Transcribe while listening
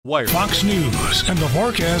Wired. Fox News and the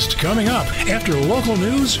forecast coming up after local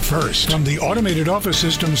news first from the Automated Office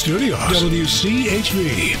System Studios.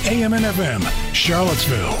 WCHV, AM and FM,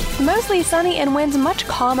 Charlottesville. Mostly sunny and winds much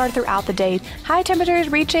calmer throughout the day. High temperatures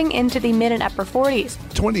reaching into the mid and upper 40s.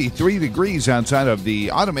 23 degrees outside of the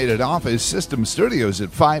Automated Office System Studios at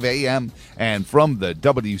 5 a.m. And from the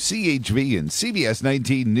WCHV and CBS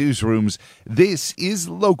 19 newsrooms, this is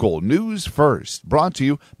Local News First, brought to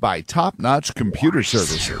you by Top Notch Computer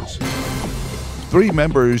Services. Three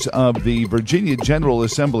members of the Virginia General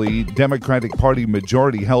Assembly Democratic Party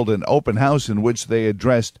majority held an open house in which they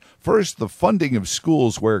addressed first the funding of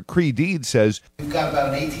schools, where Cree Deed says we've got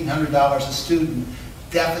about an $1,800 a student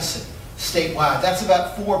deficit statewide. That's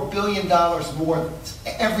about $4 billion more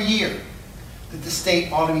every year that the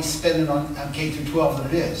state ought to be spending on K through 12 than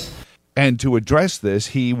it is. And to address this,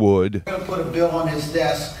 he would We're going to put a bill on his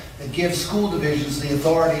desk that gives school divisions the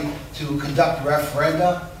authority to conduct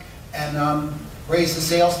referenda and raise the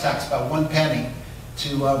sales tax by 1 penny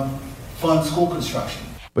to fund school construction.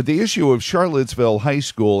 But the issue of Charlottesville High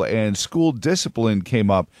School and school discipline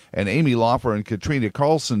came up, and Amy Laufer and Katrina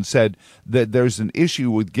Carlson said that there's an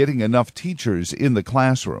issue with getting enough teachers in the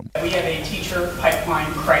classroom. We have a teacher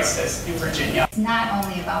pipeline crisis in Virginia. It's not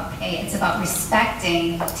only about pay, it's about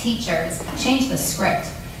respecting teachers. Change the script.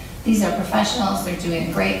 These are professionals, they're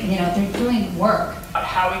doing great, they're doing work.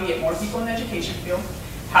 How we can get more people in the education field,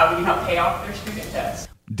 how we can help pay off their student debts.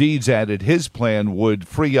 Deeds added his plan would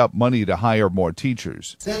free up money to hire more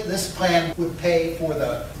teachers. This plan would pay for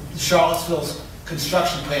the Charlottesville's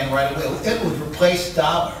construction plan right away. It would replace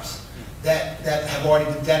dollars that have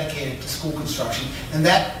already been dedicated to school construction, and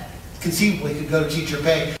that conceivably could go to teacher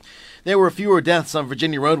pay. There were fewer deaths on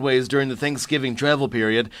Virginia roadways during the Thanksgiving travel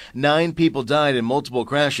period. 9 people died in multiple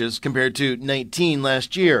crashes compared to 19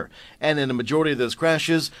 last year. And in a majority of those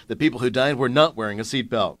crashes, the people who died were not wearing a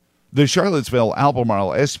seatbelt. The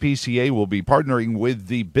Charlottesville-Albemarle SPCA will be partnering with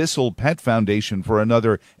the Bissell Pet Foundation for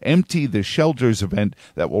another Empty the Shelters event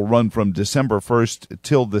that will run from December 1st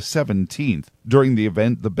till the 17th. During the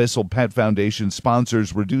event, the Bissell Pet Foundation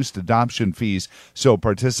sponsors reduced adoption fees so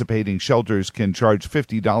participating shelters can charge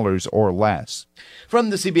 $50 or less. From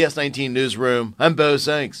the CBS 19 newsroom, I'm Bo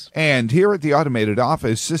Sanks. And here at the Automated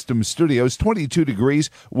Office System Studios, 22 degrees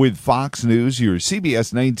with Fox News, your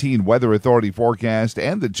CBS 19 Weather Authority forecast,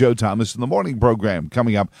 and the Joe Thomas in the Morning program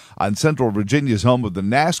coming up on Central Virginia's home of the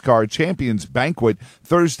NASCAR Champions Banquet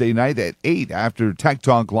Thursday night at 8 after Tech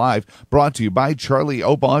Talk Live, brought to you by Charlie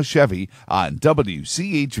Obaugh Chevy on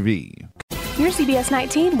WCHV. Your CBS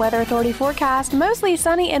 19 Weather Authority forecast, mostly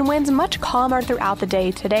sunny and winds much calmer throughout the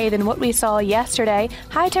day today than what we saw yesterday.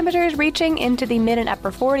 High temperatures reaching into the mid and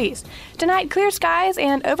upper 40s. Tonight, clear skies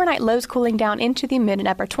and overnight lows cooling down into the mid and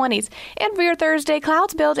upper 20s. And for your Thursday,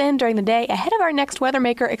 clouds build in during the day ahead of our next weather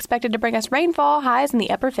maker expected to bring us rainfall, highs in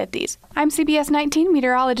the upper 50s. I'm CBS 19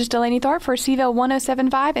 meteorologist Delaney Thorpe for CVille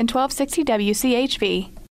 107.5 and 1260 WCHV.